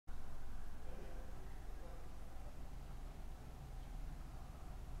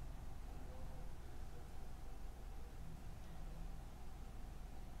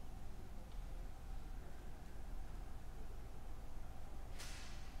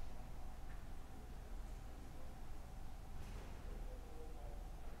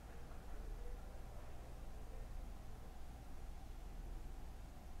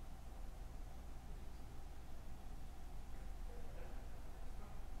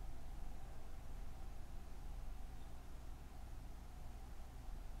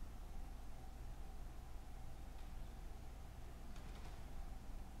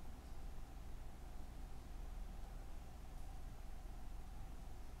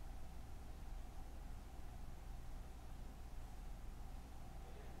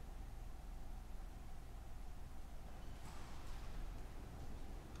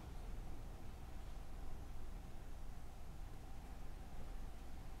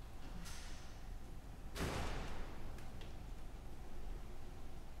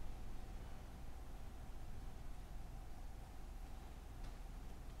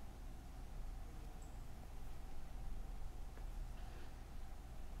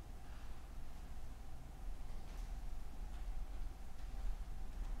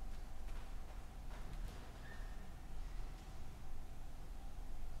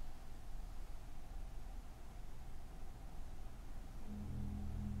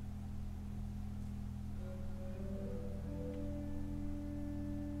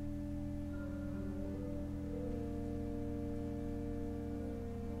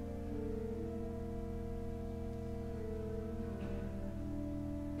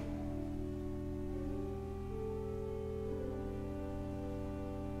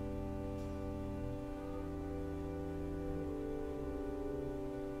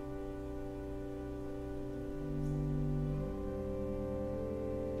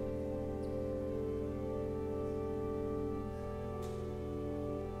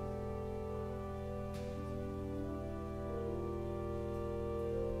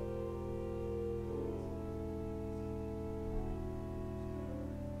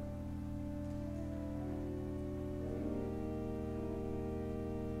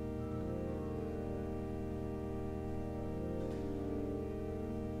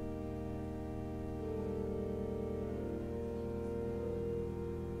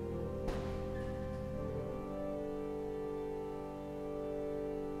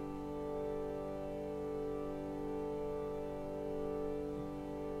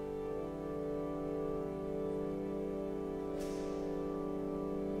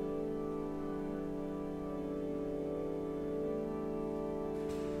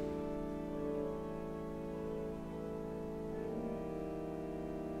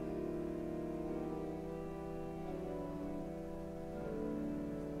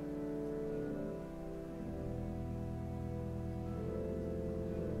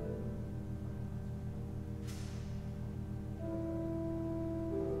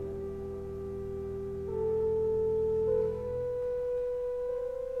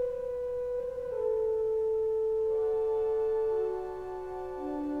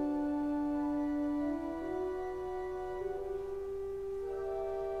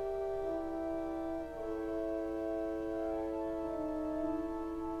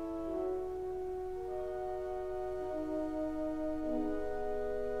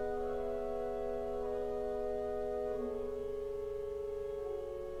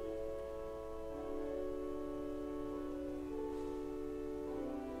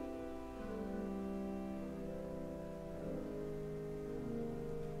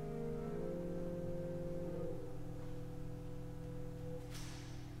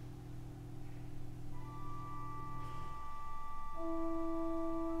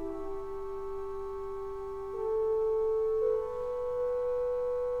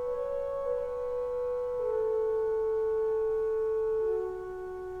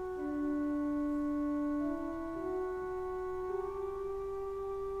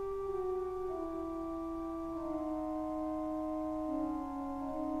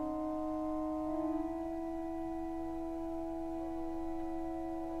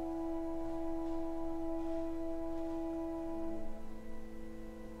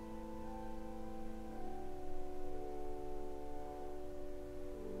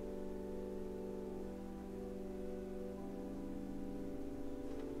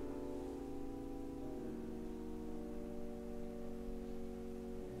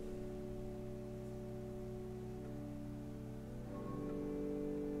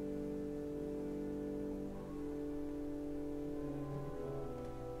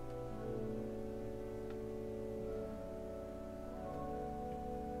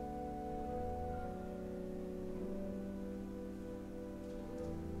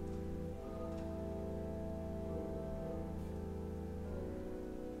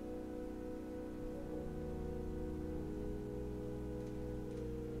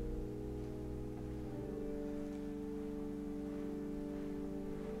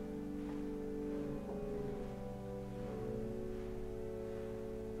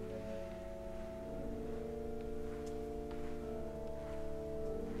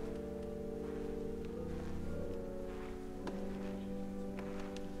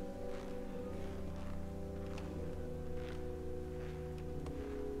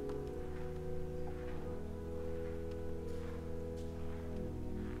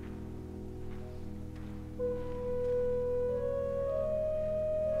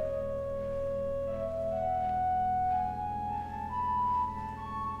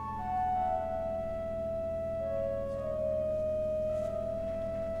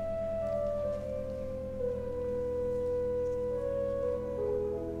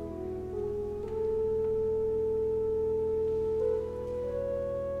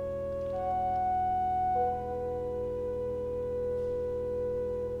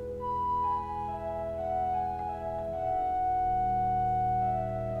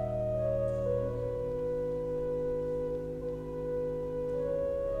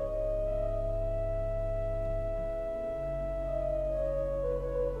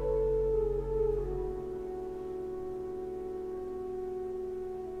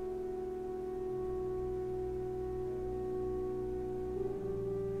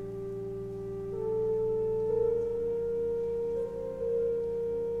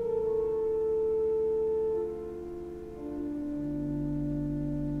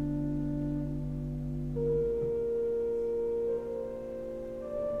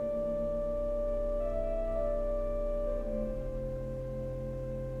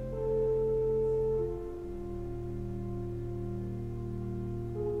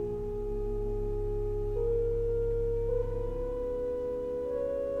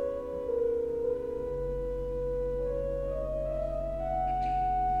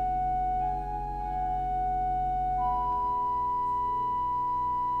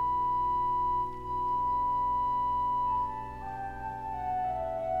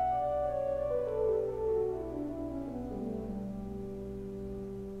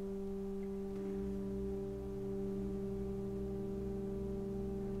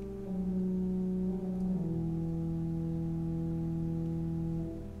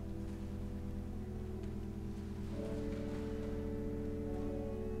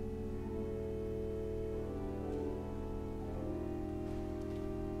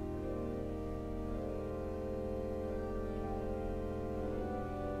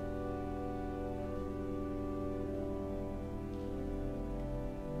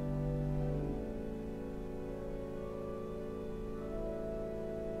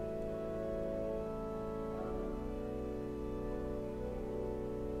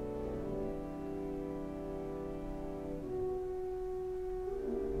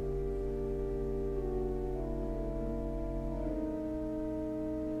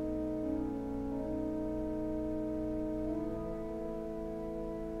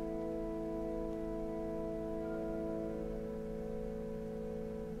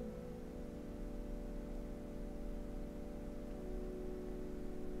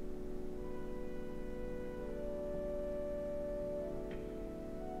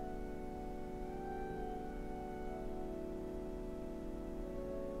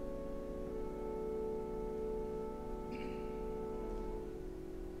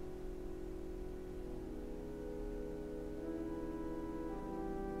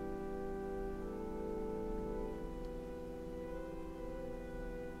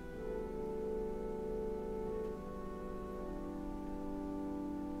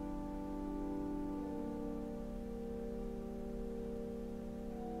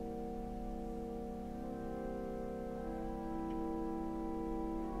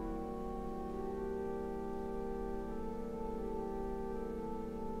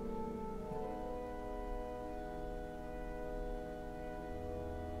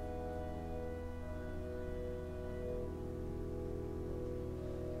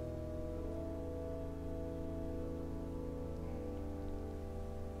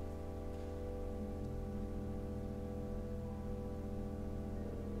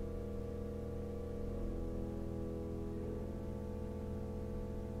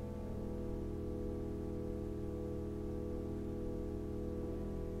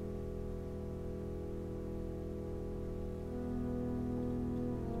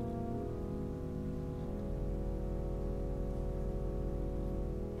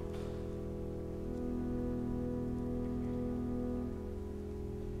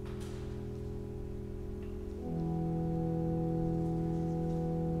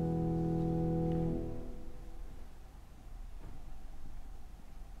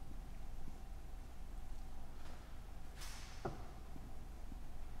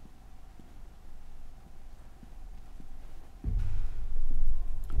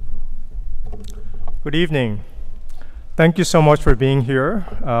Good evening. Thank you so much for being here,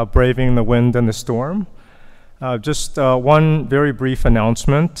 braving the wind and the storm. Just one very brief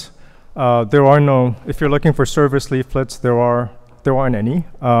announcement. There are no, if you're looking for service leaflets, there aren't any.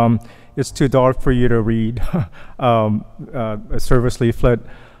 It's too dark for you to read a service leaflet.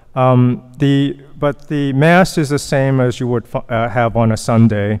 But the Mass is the same as you would have on a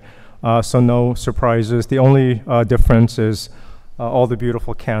Sunday, so no surprises. The only difference is all the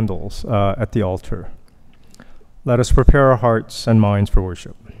beautiful candles at the altar. Let us prepare our hearts and minds for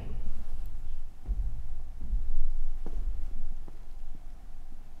worship.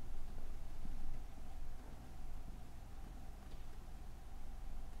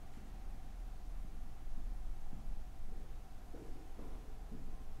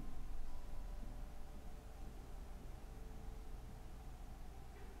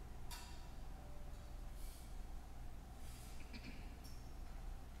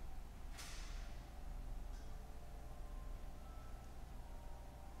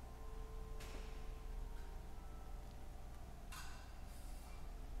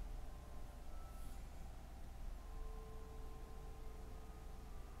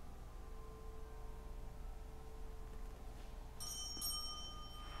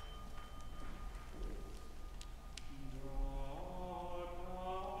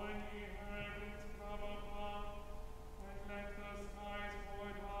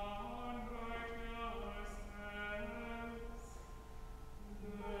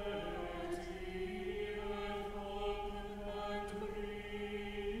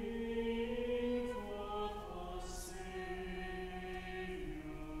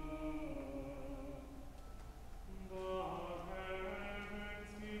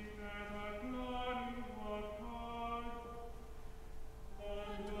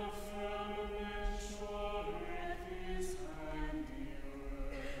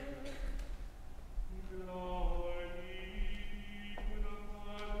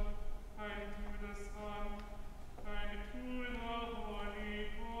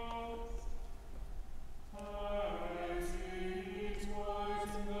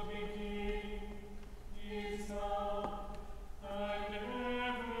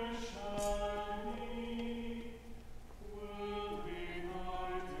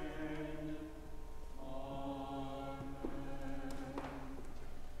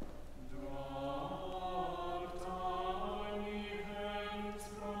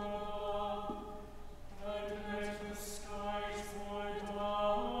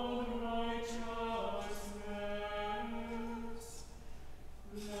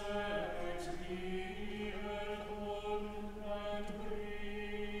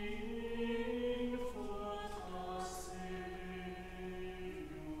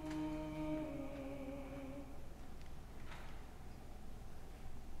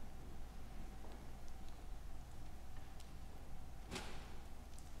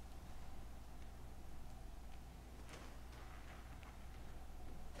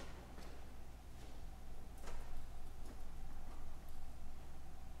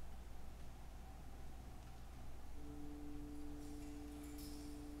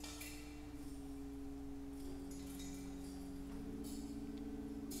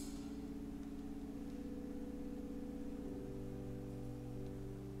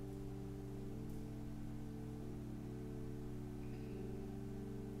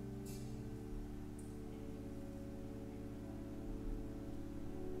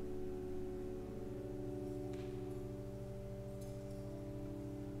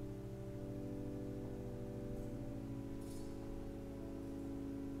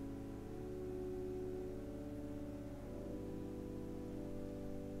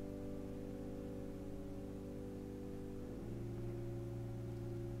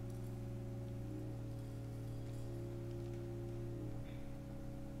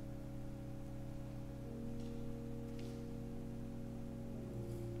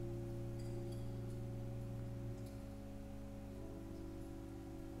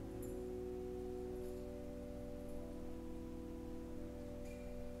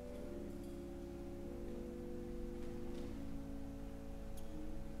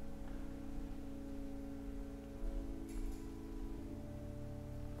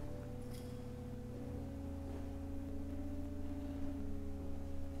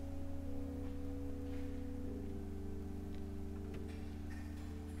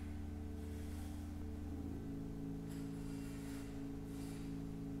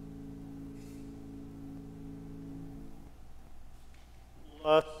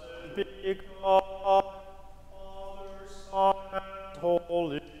 Blessed be God, Father, Son, and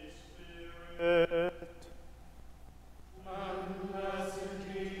Holy Spirit. And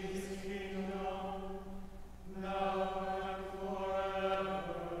blessed be his kingdom,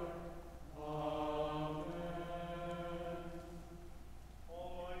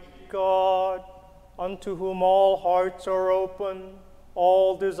 unto whom all hearts are open,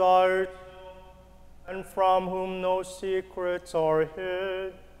 all desires, and from whom no secrets are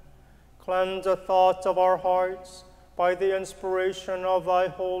hid. Cleanse the thoughts of our hearts by the inspiration of thy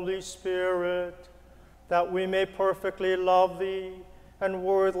Holy Spirit, that we may perfectly love thee and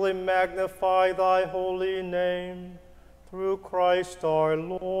worthily magnify thy holy name, through Christ our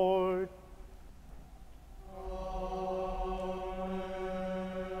Lord.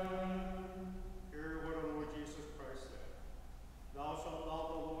 Hear what our Lord Jesus Christ said. Thou shalt love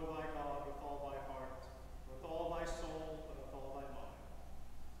the Lord thy God with all thy heart, with all thy soul, and with all thy mind.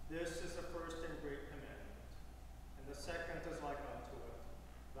 This is the first and great commandment. And the second is like unto it.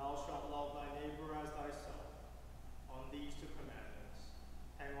 Thou shalt love thy neighbor as thyself. On these two commandments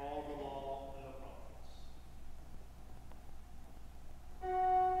hang all the law and the prophets.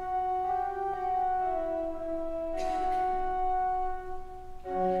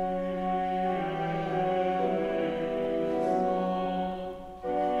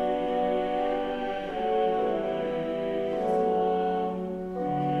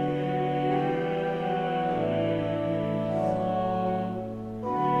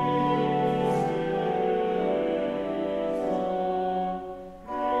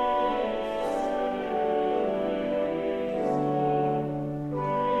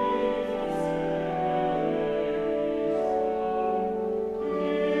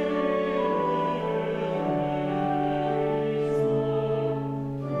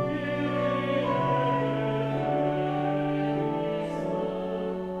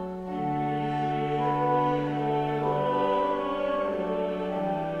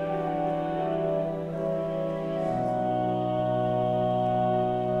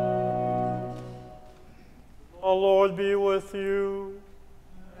 The Lord be with you.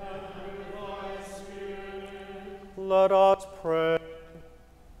 And with thy spirit. Let us pray.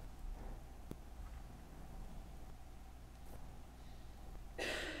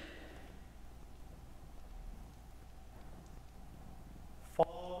 Father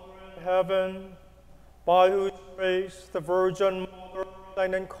in heaven, by whose grace the Virgin Mother of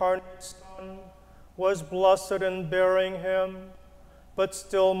thine incarnate Son was blessed in bearing him, but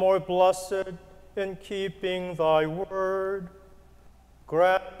still more blessed in keeping thy word,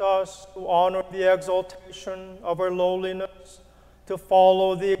 grant us to honor the exaltation of our lowliness, to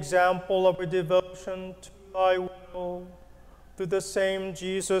follow the example of our devotion to thy will, through the same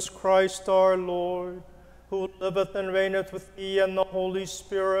Jesus Christ our Lord, who liveth and reigneth with thee and the Holy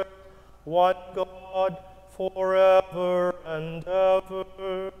Spirit, one God, forever and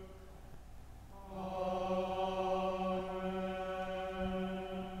ever.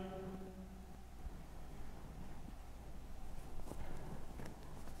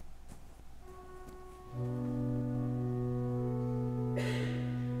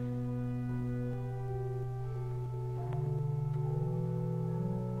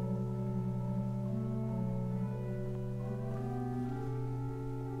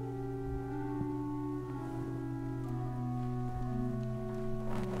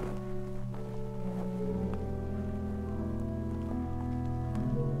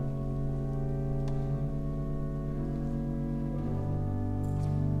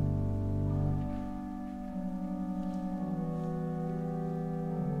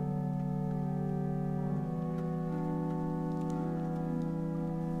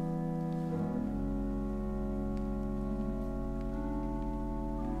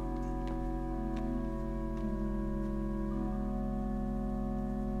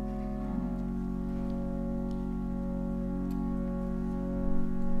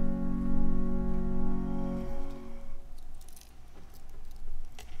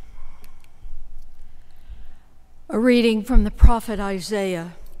 A reading from the prophet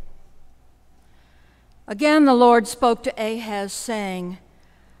Isaiah. Again the Lord spoke to Ahaz, saying,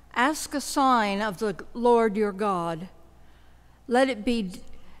 Ask a sign of the Lord your God. Let it be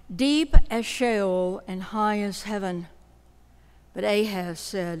deep as Sheol and high as heaven. But Ahaz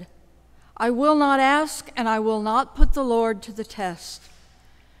said, I will not ask, and I will not put the Lord to the test.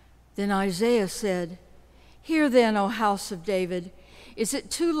 Then Isaiah said, Hear then, O house of David, is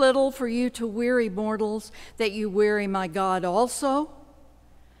it too little for you to weary mortals, that you weary my God also?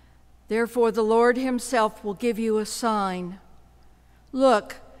 Therefore the Lord himself will give you a sign.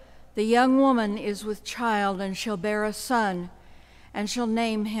 Look, the young woman is with child and shall bear a son, and shall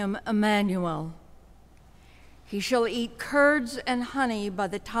name him Emmanuel. He shall eat curds and honey by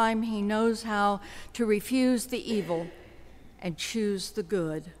the time he knows how to refuse the evil and choose the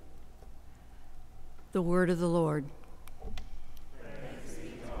good. The word of the Lord.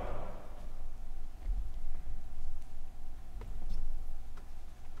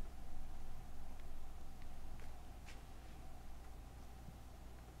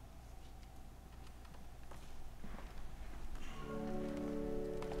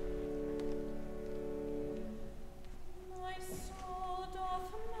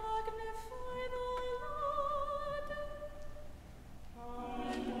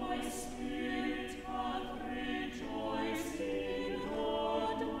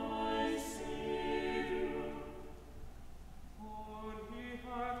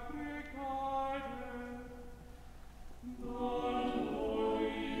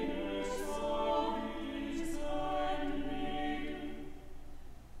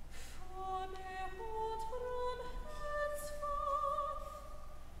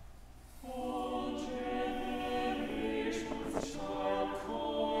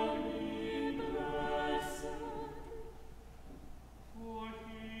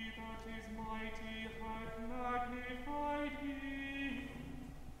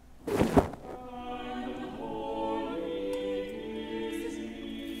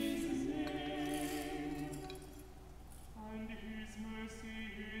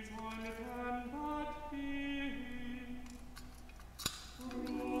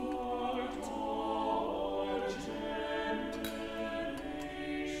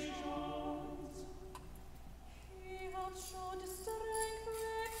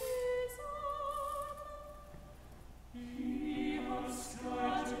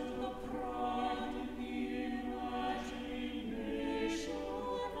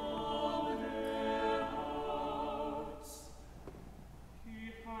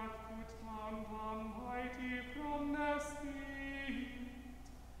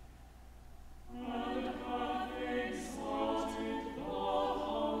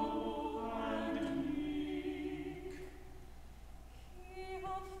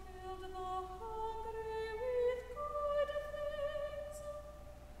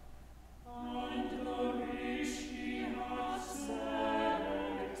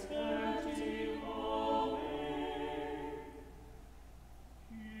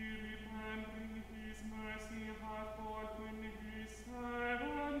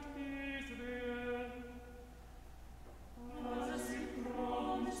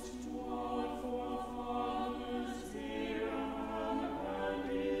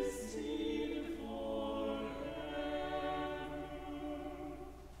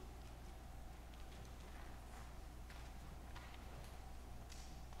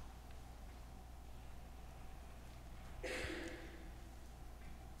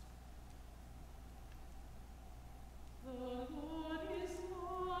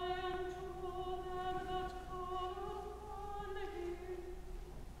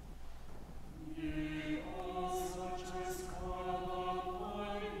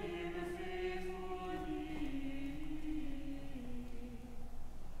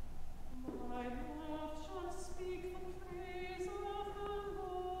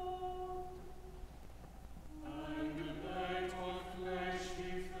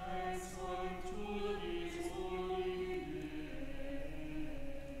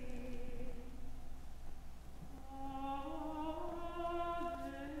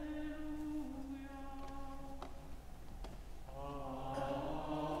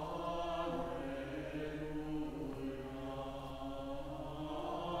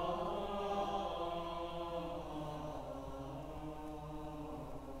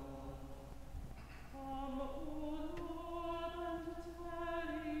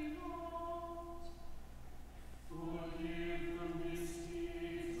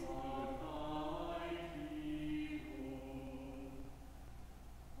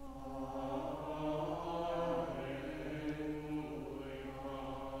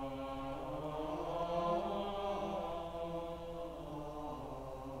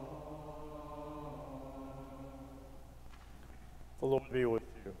 The Lord be with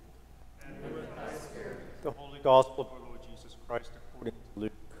you. And with thy spirit. The Holy Gospel of our Lord Jesus Christ according to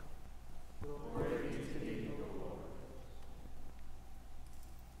Luke. Glory be to thee, O Lord.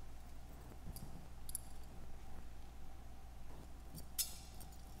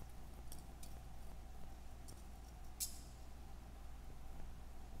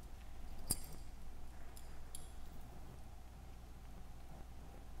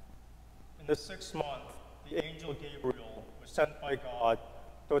 In the 6th month, the angel Gabriel was sent by God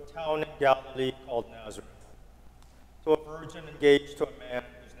to a town in Galilee called Nazareth, to a virgin engaged to a man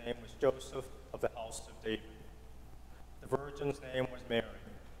whose name was Joseph of the house of David. The virgin's name was Mary.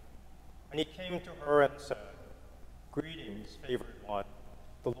 And he came to her and said, "Greetings, favored one,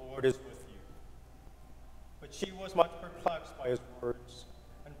 the Lord is with you." But she was much perplexed by his words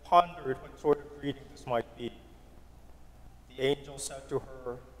and pondered what sort of greeting this might be. The angel said to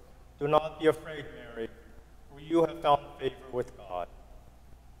her, "Do not be afraid, Mary, for you have found favor with God.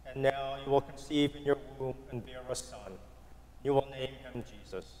 And now you will conceive in your womb and bear a son. You will name him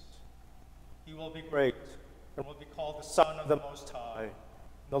Jesus. He will be great and will be called the Son of the Most High.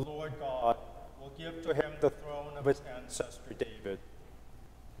 The Lord God will give to him the throne of his ancestor David.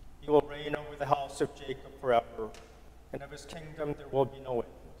 He will reign over the house of Jacob forever, and of his kingdom there will be no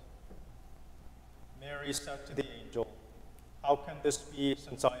end." Mary said to the angel, "How can this be,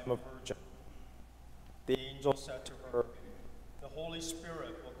 since I am a virgin?" The angel said to her, "The Holy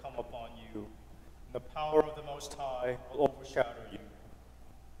Spirit will come upon you, and the power of the Most High will overshadow you.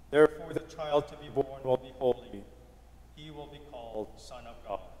 Therefore the child to be born will be holy. He will be called Son of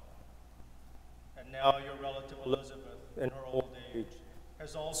God. And now your relative Elizabeth, in her old age,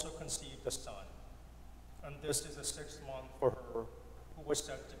 has also conceived a son. And this is the 6th month for her who was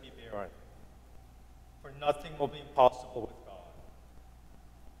said to be barren. For nothing will be impossible with God."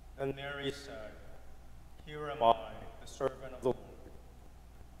 And Mary said, "Here am I, the servant of the Lord.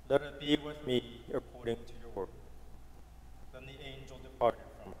 Let it be with me according to your word." Then the angel departed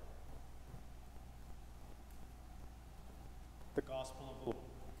from her.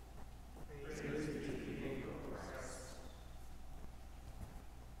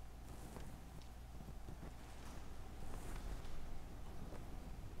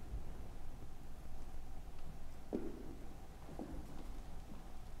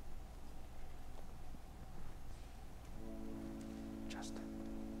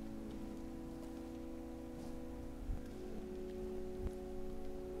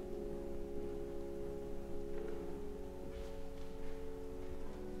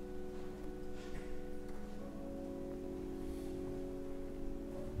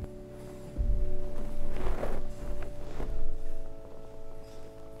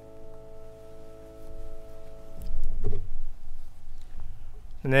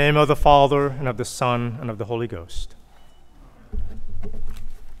 In the name of the Father, and of the Son, and of the Holy Ghost.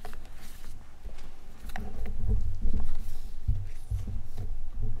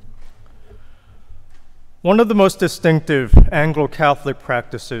 One of the most distinctive Anglo-Catholic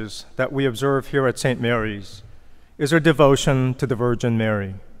practices that we observe here at St. Mary's is our devotion to the Virgin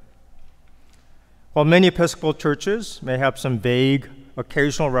Mary. While many Episcopal churches may have some vague,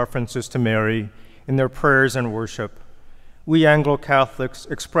 occasional references to Mary in their prayers and worship, we Anglo-Catholics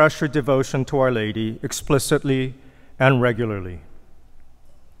express our devotion to Our Lady explicitly and regularly.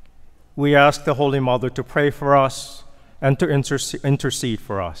 We ask the Holy Mother to pray for us and to intercede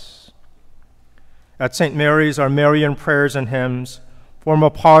for us. At St. Mary's, our Marian prayers and hymns form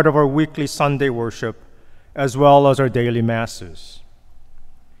a part of our weekly Sunday worship, as well as our daily masses.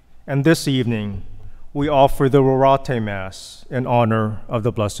 And this evening, we offer the Rorate Mass in honor of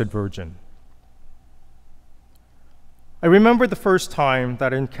the Blessed Virgin. I remember the first time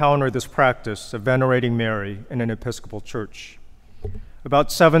that I encountered this practice of venerating Mary in an Episcopal church.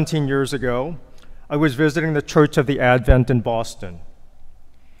 About 17 years ago, I was visiting the Church of the Advent in Boston,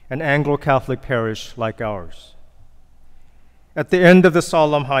 an Anglo-Catholic parish like ours. At the end of the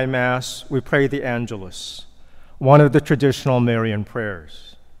Solemn High Mass, we pray the Angelus, one of the traditional Marian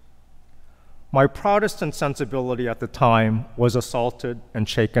prayers. My Protestant sensibility at the time was assaulted and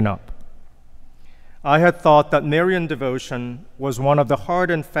shaken up. I had thought that Marian devotion was one of the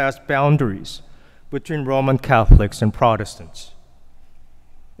hard and fast boundaries between Roman Catholics and Protestants.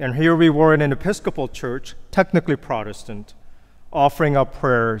 And here we were in an Episcopal church, technically Protestant, offering up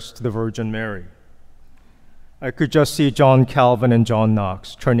prayers to the Virgin Mary. I could just see John Calvin and John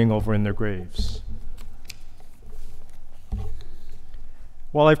Knox turning over in their graves.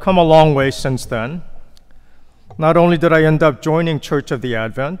 Well, I've come a long way since then. Not only did I end up joining Church of the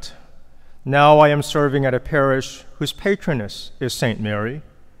Advent, now I am serving at a parish whose patroness is St. Mary,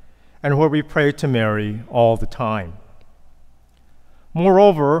 and where we pray to Mary all the time.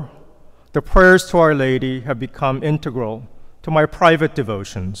 Moreover, the prayers to Our Lady have become integral to my private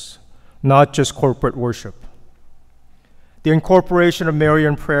devotions, not just corporate worship. The incorporation of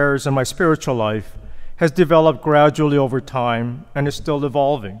Marian prayers in my spiritual life has developed gradually over time and is still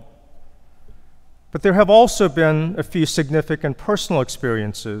evolving. But there have also been a few significant personal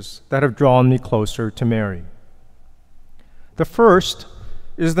experiences that have drawn me closer to Mary. The first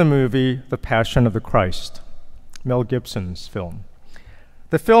is the movie The Passion of the Christ, Mel Gibson's film.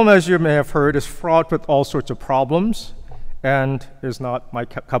 The film, as you may have heard, is fraught with all sorts of problems and is not my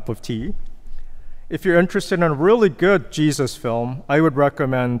cup of tea. If you're interested in a really good Jesus film, I would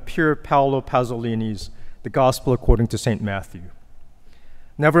recommend Pier Paolo Pasolini's The Gospel According to St. Matthew.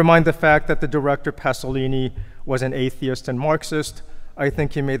 Never mind the fact that the director Pasolini was an atheist and Marxist, I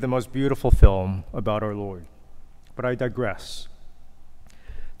think he made the most beautiful film about our Lord. But I digress.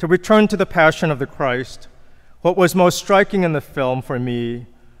 To return to the Passion of the Christ, what was most striking in the film for me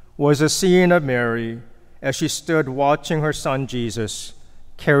was a scene of Mary as she stood watching her son Jesus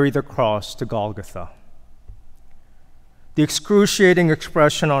carry the cross to Golgotha. The excruciating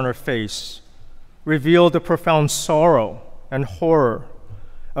expression on her face revealed the profound sorrow and horror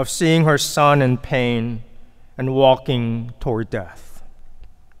of seeing her son in pain and walking toward death.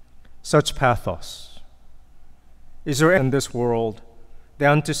 Such pathos. Is there in this world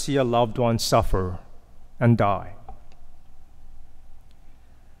than to see a loved one suffer and die?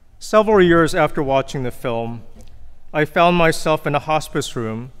 Several years after watching the film, I found myself in a hospice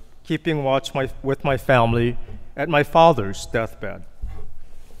room keeping watch with my family at my father's deathbed.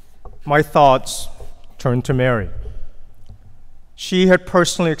 My thoughts turned to Mary. She had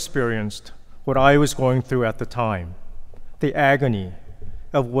personally experienced what I was going through at the time, the agony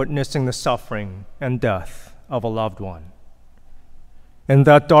of witnessing the suffering and death of a loved one. In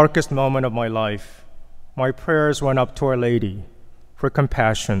that darkest moment of my life, my prayers went up to Our Lady for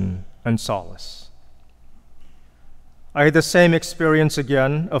compassion and solace. I had the same experience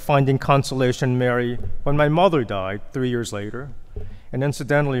again of finding consolation in Mary when my mother died 3 years later. And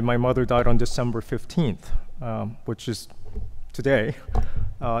incidentally, my mother died on December 15th, which is today,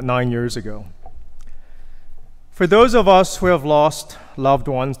 9 years ago. For those of us who have lost loved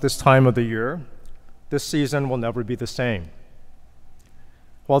ones this time of the year, this season will never be the same.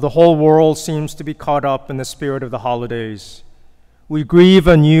 While the whole world seems to be caught up in the spirit of the holidays, we grieve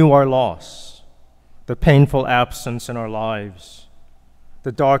anew our loss, the painful absence in our lives,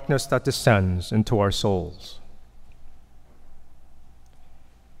 the darkness that descends into our souls.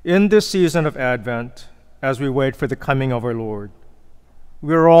 In this season of Advent, as we wait for the coming of our Lord,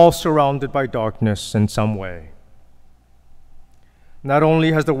 we are all surrounded by darkness in some way. Not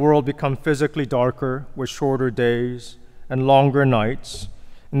only has the world become physically darker with shorter days and longer nights,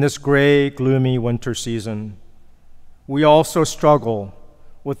 in this gray, gloomy winter season, we also struggle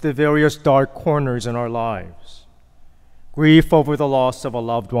with the various dark corners in our lives. Grief over the loss of a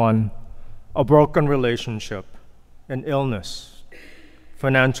loved one, a broken relationship, an illness,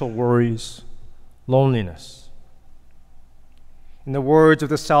 financial worries, loneliness. In the words of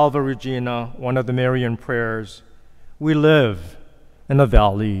the Salve Regina, one of the Marian prayers, we live in a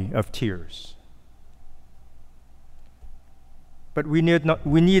valley of tears. But we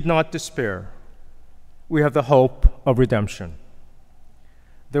need not despair. We have the hope of redemption.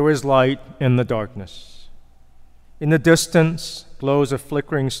 There is light in the darkness. In the distance glows a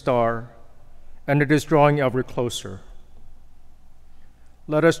flickering star, and it is drawing ever closer.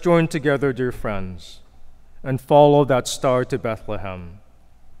 Let us join together, dear friends, and follow that star to Bethlehem,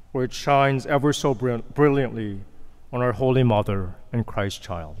 where it shines ever so brilliantly on our Holy Mother and Christ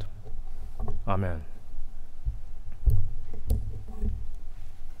child. Amen.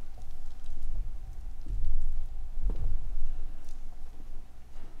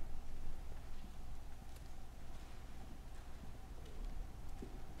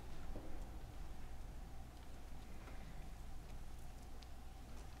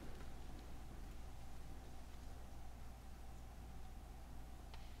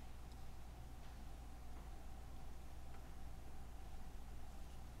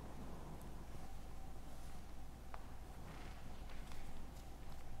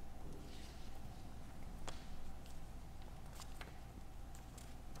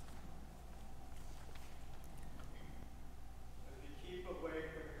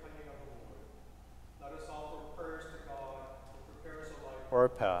 Our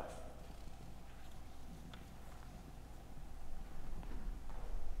path.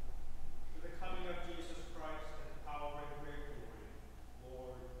 To the coming of Jesus Christ in power and great glory,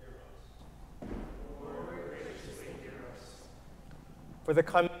 Lord, hear us. Lord, graciously hear us. For the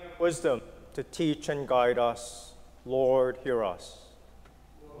coming of wisdom to teach and guide us, Lord, hear us.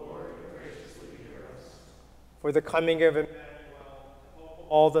 Lord, graciously hear us. For the coming of Emmanuel, the hope of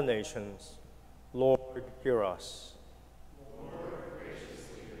all the nations, Lord, hear us.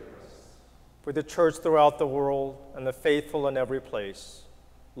 For the church throughout the world and the faithful in every place,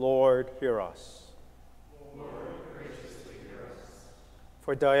 Lord, hear us. Lord, graciously hear us.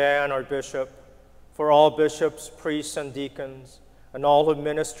 For Diane, our bishop, for all bishops, priests, and deacons, and all who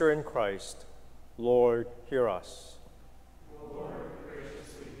minister in Christ, Lord, hear us. Lord,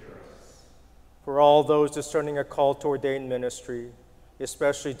 graciously hear us. For all those discerning a call to ordained ministry,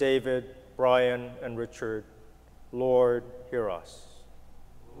 especially David, Brian, and Richard, Lord, hear us.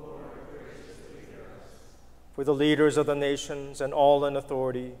 Lord, for the leaders of the nations and all in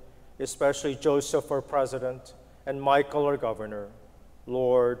authority, especially Joseph, our president, and Michael, our governor,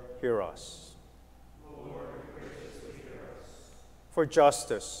 Lord, hear us. Lord, graciously hear us. For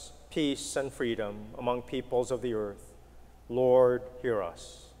justice, peace, and freedom among peoples of the earth, Lord, hear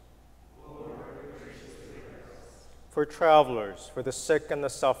us. Lord, graciously hear us. For travelers, for the sick and the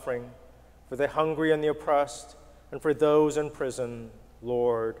suffering, for the hungry and the oppressed, and for those in prison,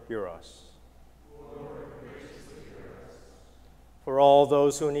 Lord, hear us. For all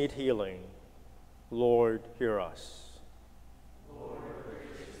those who need healing, Lord, hear us. Lord,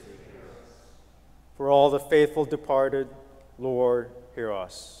 graciously hear us. For all the faithful departed, Lord, hear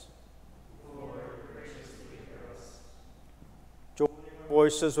us. Lord, graciously hear us. Joining our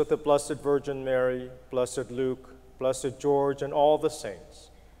voices with the Blessed Virgin Mary, Blessed Luke, Blessed George, and all the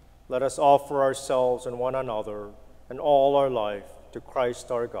saints, let us offer ourselves and one another and all our life to Christ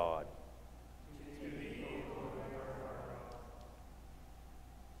our God.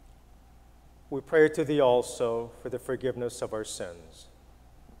 We pray to thee also for the forgiveness of our sins.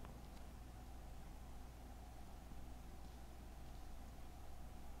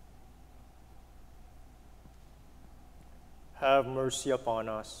 Have mercy upon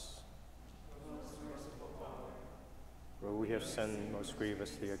us, for we have sinned most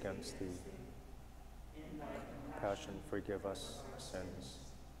grievously against thee. Passion, forgive us our sins,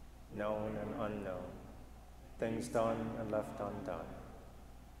 known and unknown, things done and left undone.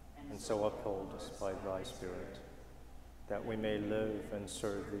 And so uphold us by thy Spirit, that we may live and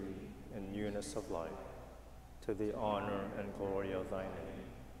serve thee in newness of life, to the honor and glory of thy name,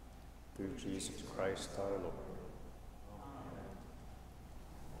 through Jesus Christ our Lord. Amen.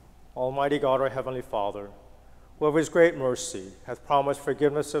 Almighty God, our heavenly Father, who of his great mercy hath promised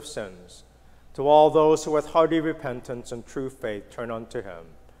forgiveness of sins to all those who with hearty repentance and true faith turn unto him,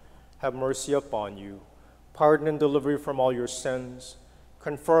 have mercy upon you, pardon and deliver you from all your sins,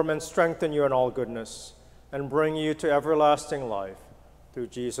 confirm and strengthen you in all goodness, and bring you to everlasting life, through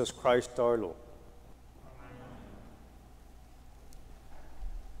Jesus Christ our Lord.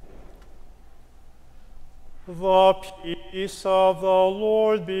 The peace of the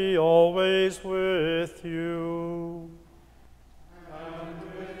Lord be always with you. And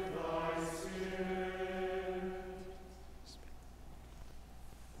with thy spirit.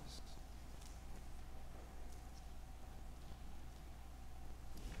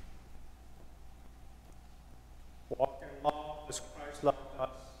 Walk in love as Christ loved us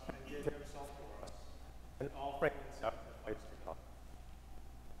and gave himself for us, an offering and sacrifice to God.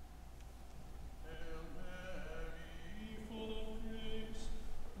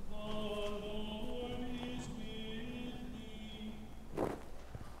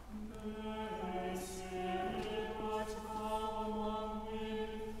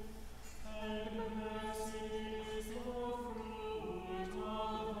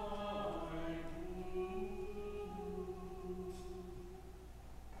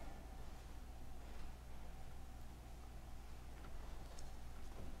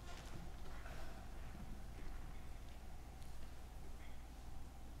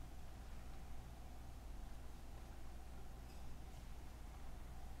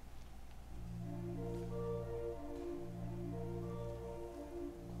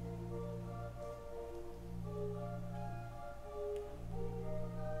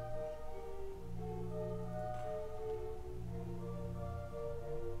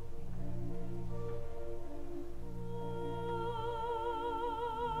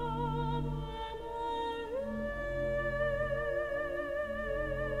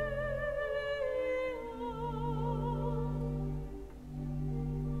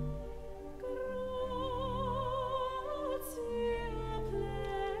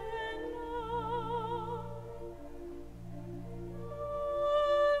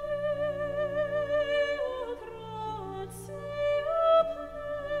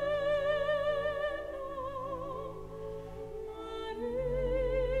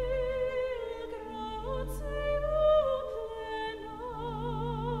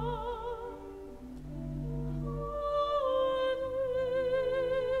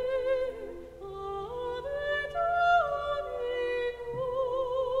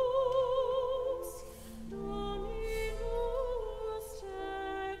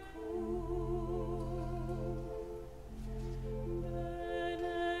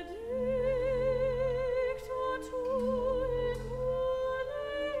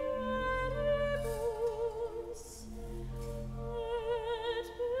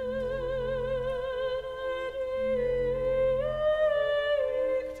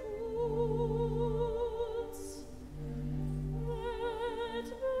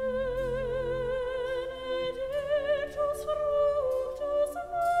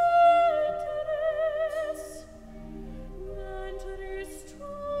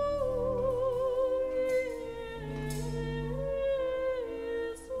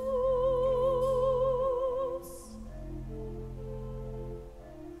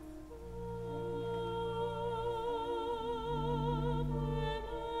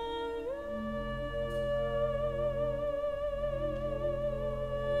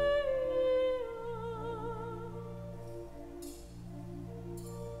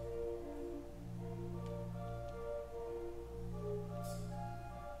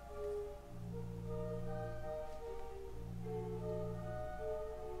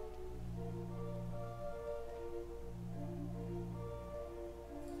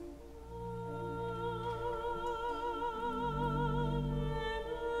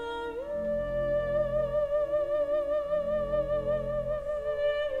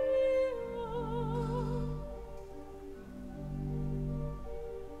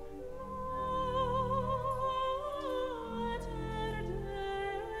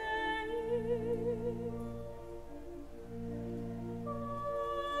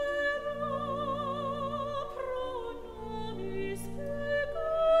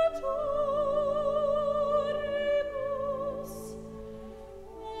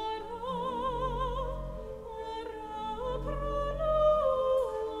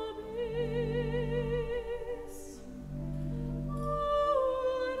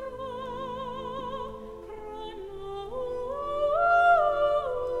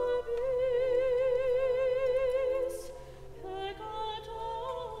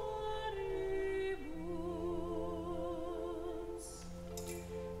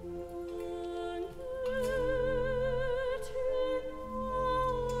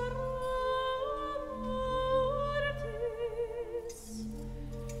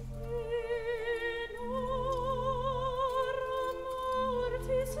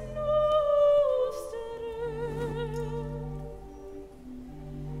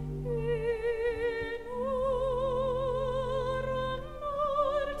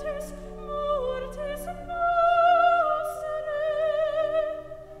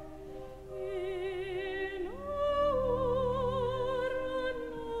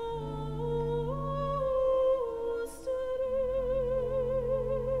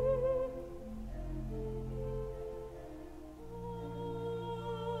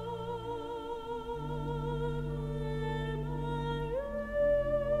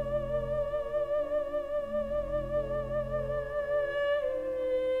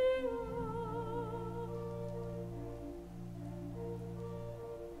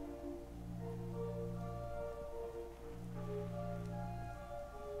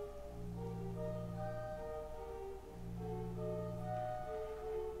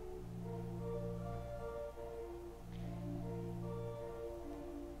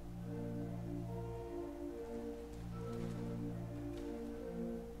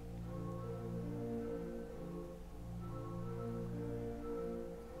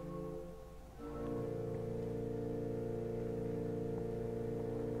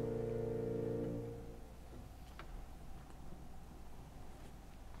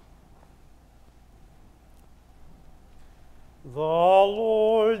 The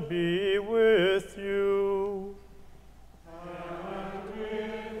Lord be with you. And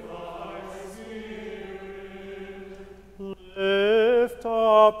with thy spirit. Lift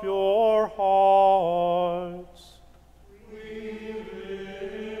up your hearts. We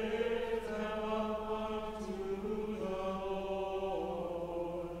lift them up unto the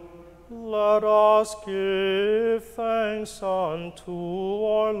Lord. Let us give thanks unto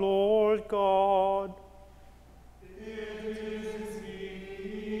our Lord God. It is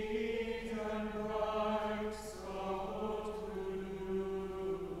meet and right so to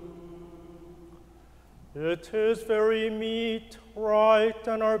do. It is very meet, right,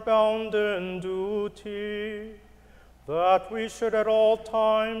 and our bounden duty, that we should at all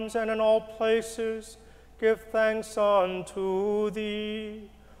times and in all places give thanks unto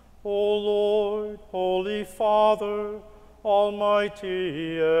Thee, O Lord, Holy Father,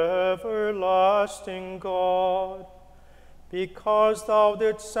 Almighty, everlasting God, because Thou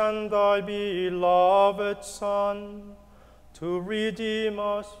didst send Thy beloved Son to redeem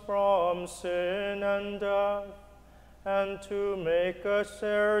us from sin and death, and to make us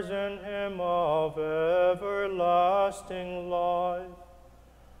heirs in Him of everlasting life,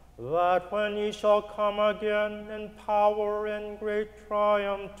 that when He shall come again in power and great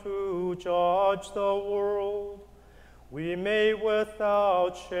triumph to judge the world, we may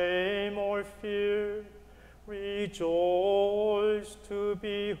without shame or fear rejoice to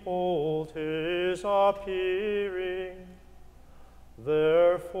behold His appearing.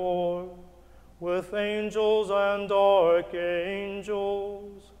 Therefore, with angels and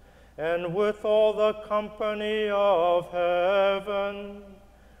archangels, and with all the company of heaven,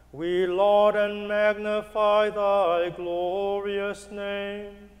 we laud and magnify Thy glorious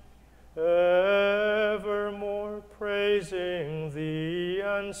name, evermore praising Thee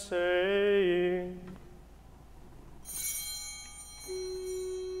and saying,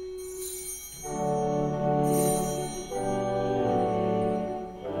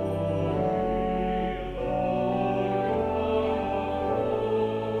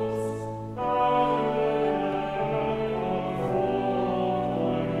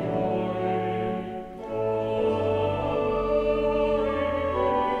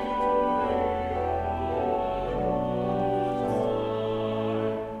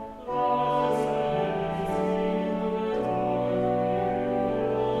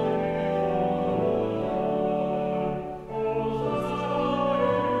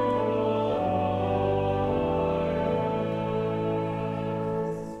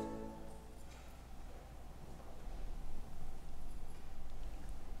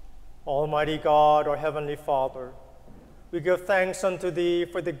 Almighty God, our Heavenly Father, we give thanks unto Thee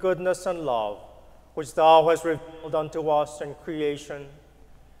for the goodness and love which Thou hast revealed unto us in creation,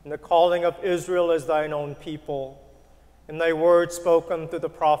 in the calling of Israel as Thine own people, in Thy word spoken through the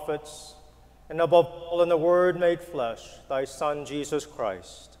prophets, and above all in the Word made flesh, Thy Son Jesus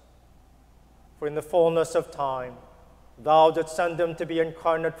Christ. For in the fullness of time, Thou didst send Him to be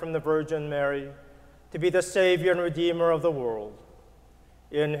incarnate from the Virgin Mary, to be the Savior and Redeemer of the world.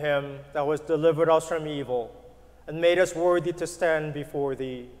 In Him Thou hast delivered us from evil, and made us worthy to stand before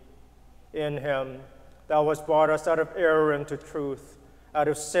Thee. In Him Thou hast brought us out of error into truth, out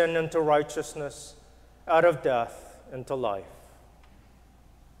of sin into righteousness, out of death into life.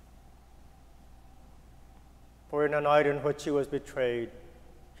 For in the night in which He was betrayed,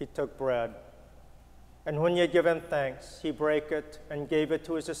 He took bread, and when He had given thanks, He brake it and gave it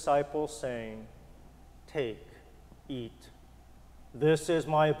to His disciples, saying, "Take, eat. This is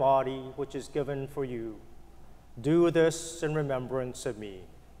my body, which is given for you. Do this in remembrance of me."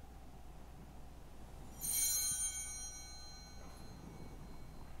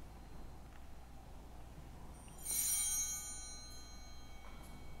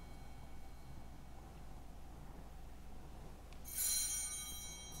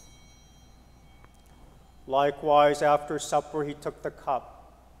 Likewise, after supper, He took the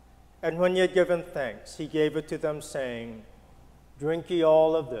cup, and when He had given thanks, He gave it to them, saying, "Drink ye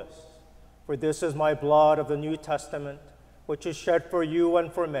all of this, for this is my blood of the New Testament, which is shed for you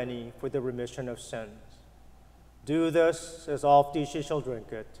and for many for the remission of sins. Do this as oft as ye shall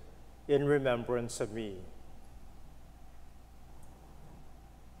drink it, in remembrance of me."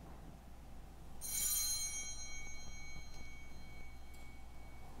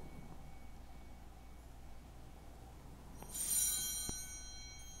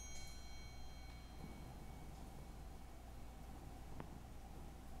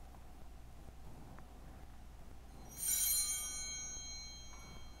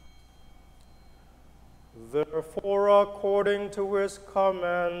 Therefore, according to His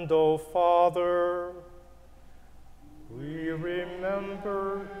command, O Father, We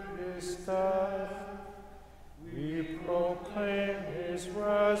remember his death. We proclaim his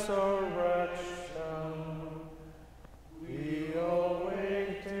resurrection. We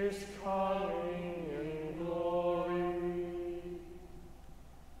await his coming in glory.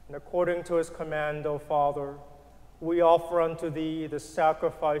 And according to his command, O Father, we offer unto thee the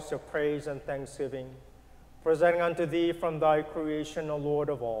sacrifice of praise and thanksgiving, presenting unto thee from thy creation, O Lord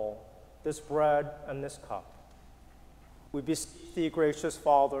of all, this bread and this cup. We beseech thee, gracious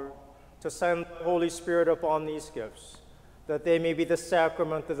Father, to send the Holy Spirit upon these gifts, that they may be the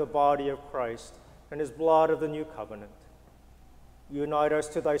sacrament of the body of Christ and his blood of the new covenant. Unite us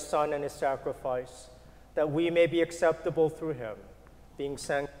to thy Son and his sacrifice, that we may be acceptable through him, being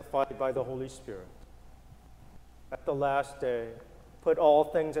sanctified by the Holy Spirit. At the last day, put all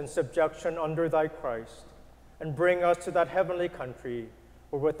things in subjection under thy Christ, and bring us to that heavenly country,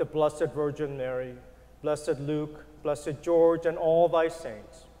 where with the Blessed Virgin Mary, Blessed Luke, Blessed George, and all thy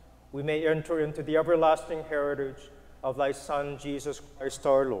saints, we may enter into the everlasting heritage of thy Son, Jesus Christ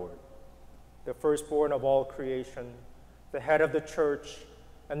our Lord, the firstborn of all creation, the head of the church,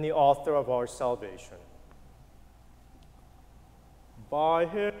 and the author of our salvation. By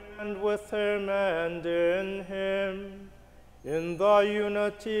him and with him and in him, in the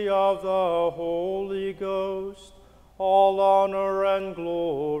unity of the Holy Ghost, all honor and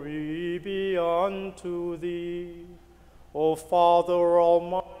glory be unto thee, O Father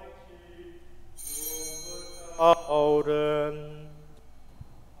Almighty, without end.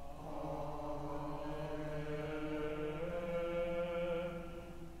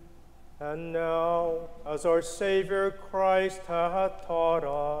 And now, as our Savior Christ hath taught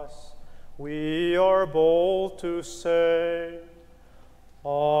us, we are bold to say,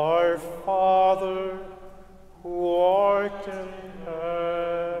 Our Father, who art in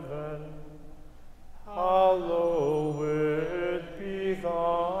heaven, hallowed be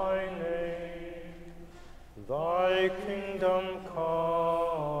thy name. Thy kingdom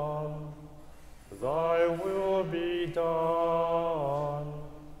come, thy will be done,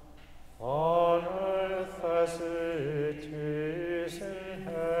 on earth as it is in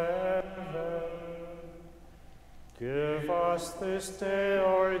heaven. Give us this day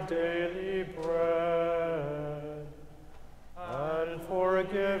our daily bread, and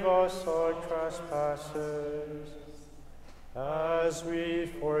forgive us our trespasses, as we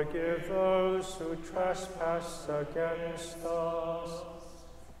forgive those who trespass against us.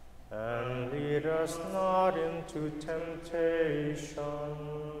 And lead us not into temptation,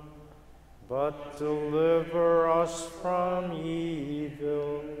 but deliver us from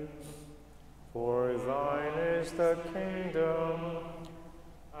evil. For thine is the kingdom,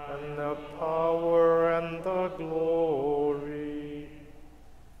 and the power, and the glory,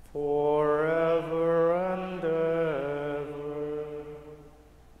 forever and ever.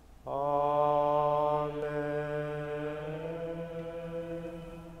 Amen.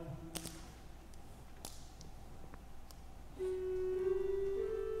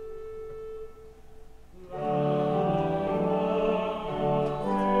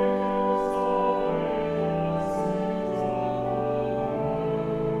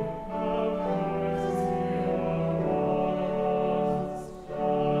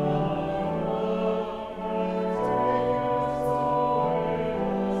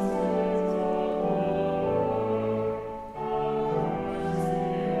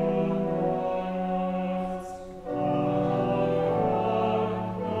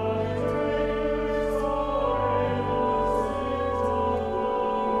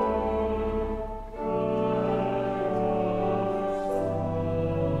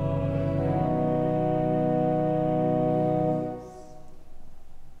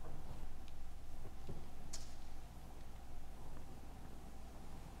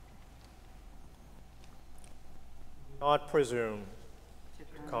 Not presume to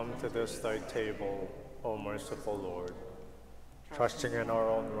come to this thy table, O merciful Lord, trusting in our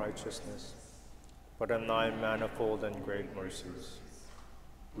own righteousness, but in thy manifold and great mercies.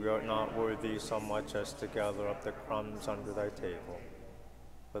 We are not worthy so much as to gather up the crumbs under thy table,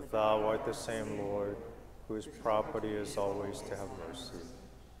 but thou art the same Lord, whose property is always to have mercy.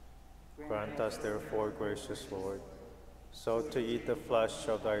 Grant us therefore, gracious Lord, so to eat the flesh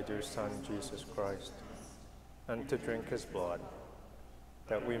of thy dear Son, Jesus Christ, and to drink his blood,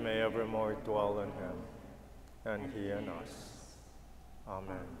 that we may evermore dwell in him, and he in us.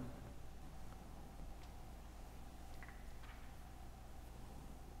 Amen.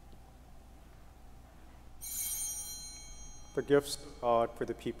 The gifts of God for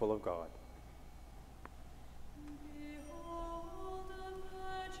the people of God. Behold, the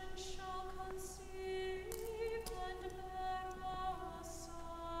virgin shall conceive and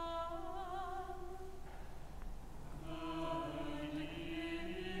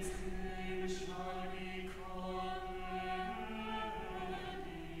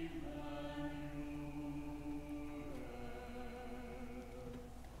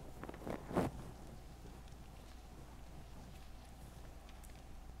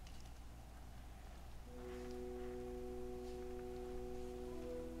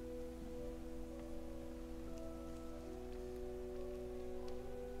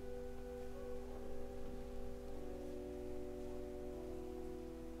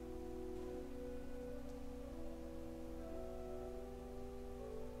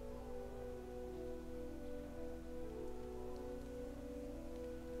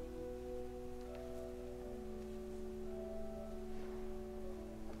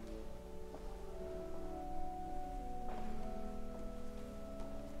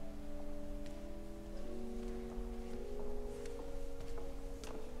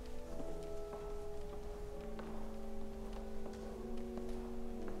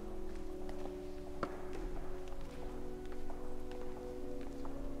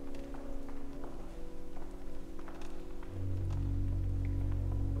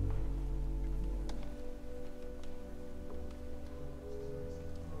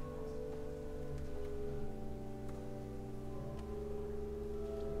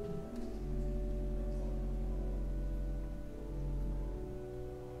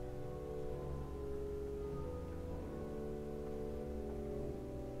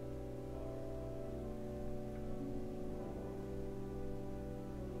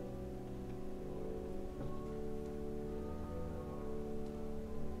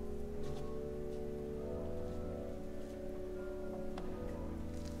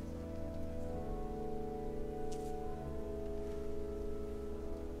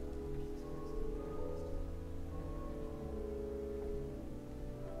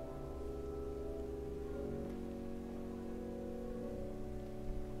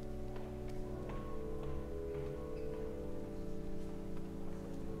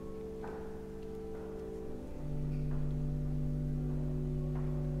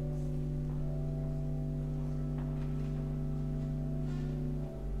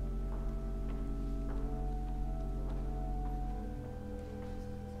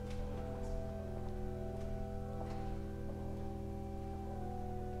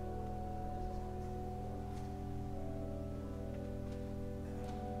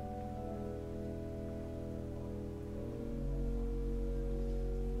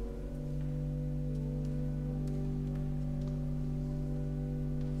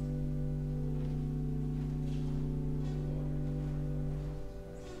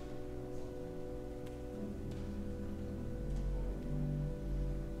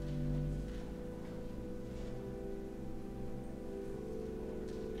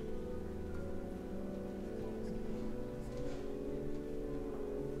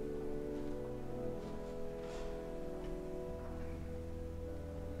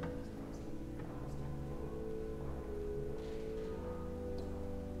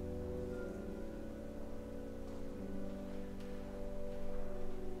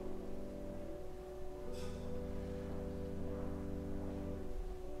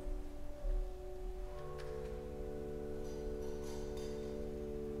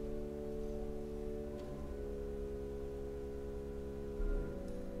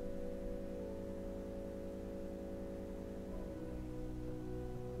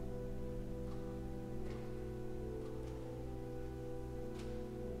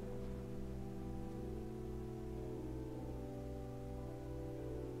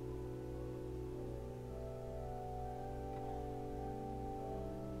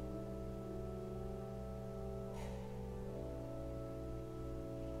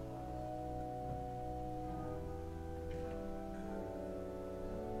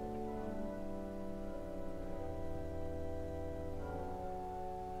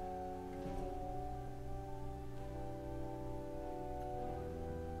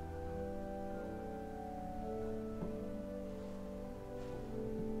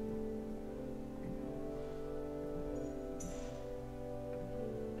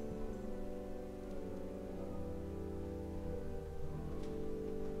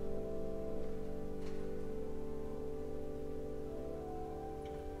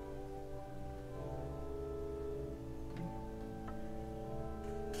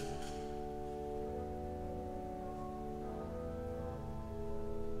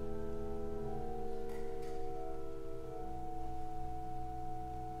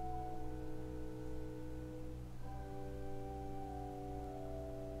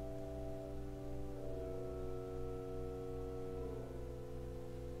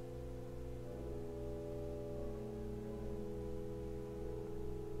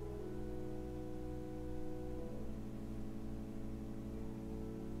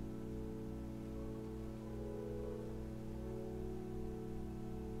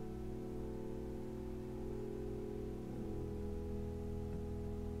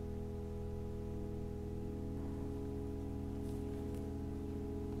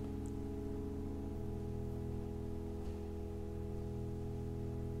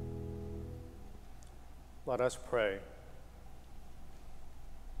Let us pray.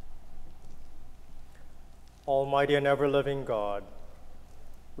 Almighty and ever-living God,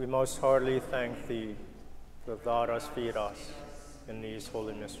 we most heartily thank Thee that Thou dost feed us in these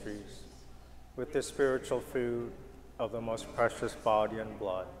holy mysteries with the spiritual food of the most precious body and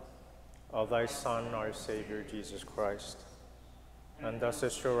blood of Thy Son, our Savior, Jesus Christ, and thus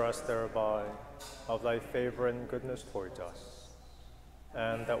assure us thereby of Thy favor and goodness towards us,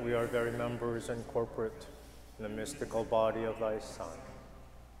 and that we are very members and corporate in the mystical body of Thy Son,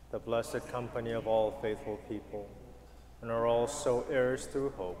 the blessed company of all faithful people, and are also heirs through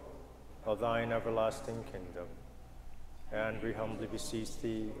hope of Thine everlasting kingdom. And we humbly beseech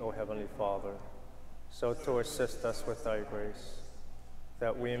Thee, O Heavenly Father, so to assist us with Thy grace,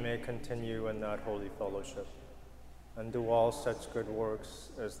 that we may continue in that holy fellowship, and do all such good works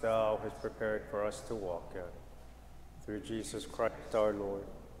as Thou hast prepared for us to walk in. Through Jesus Christ our Lord,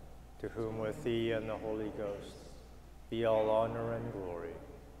 to whom with Thee and the Holy Ghost be all honor and glory,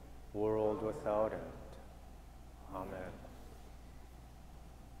 world without end. Amen.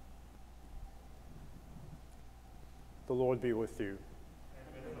 The Lord be with you.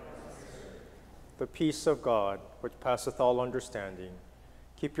 The peace of God, which passeth all understanding,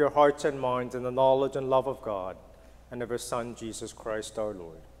 keep your hearts and minds in the knowledge and love of God and of His Son, Jesus Christ our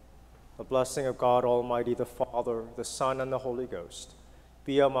Lord. The blessing of God Almighty, the Father, the Son, and the Holy Ghost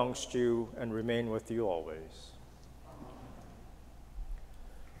be amongst you and remain with you always.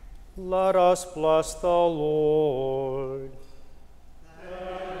 Let us bless the Lord.